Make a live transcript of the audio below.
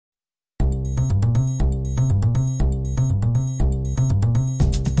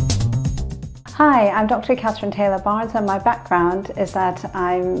Hi, I'm Dr. Kathryn Taylor-Barnes, and my background is that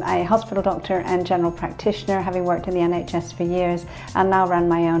I'm a hospital doctor and general practitioner, having worked in the NHS for years, and now run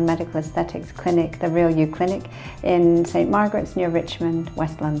my own medical aesthetics clinic, the Real You Clinic, in St Margaret's near Richmond,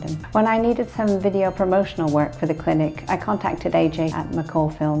 West London. When I needed some video promotional work for the clinic, I contacted AJ at Macaw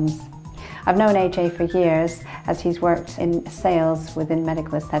Films. I've known AJ for years as he's worked in sales within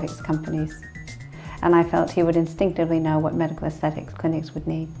medical aesthetics companies, and I felt he would instinctively know what medical aesthetics clinics would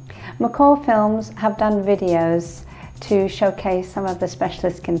need. Macaw Films have done videos to showcase some of the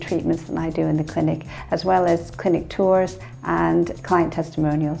specialist skin treatments that I do in the clinic, as well as clinic tours and client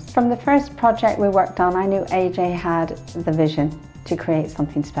testimonials. From the first project we worked on, I knew AJ had the vision to create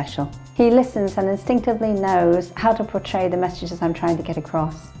something special. He listens and instinctively knows how to portray the messages I'm trying to get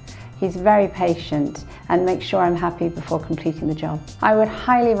across. He's very patient and makes sure I'm happy before completing the job. I would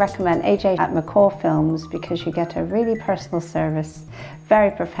highly recommend AJ at Macaw Films because you get a really personal service, very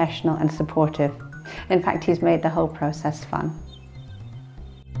professional and supportive. In fact, he's made the whole process fun.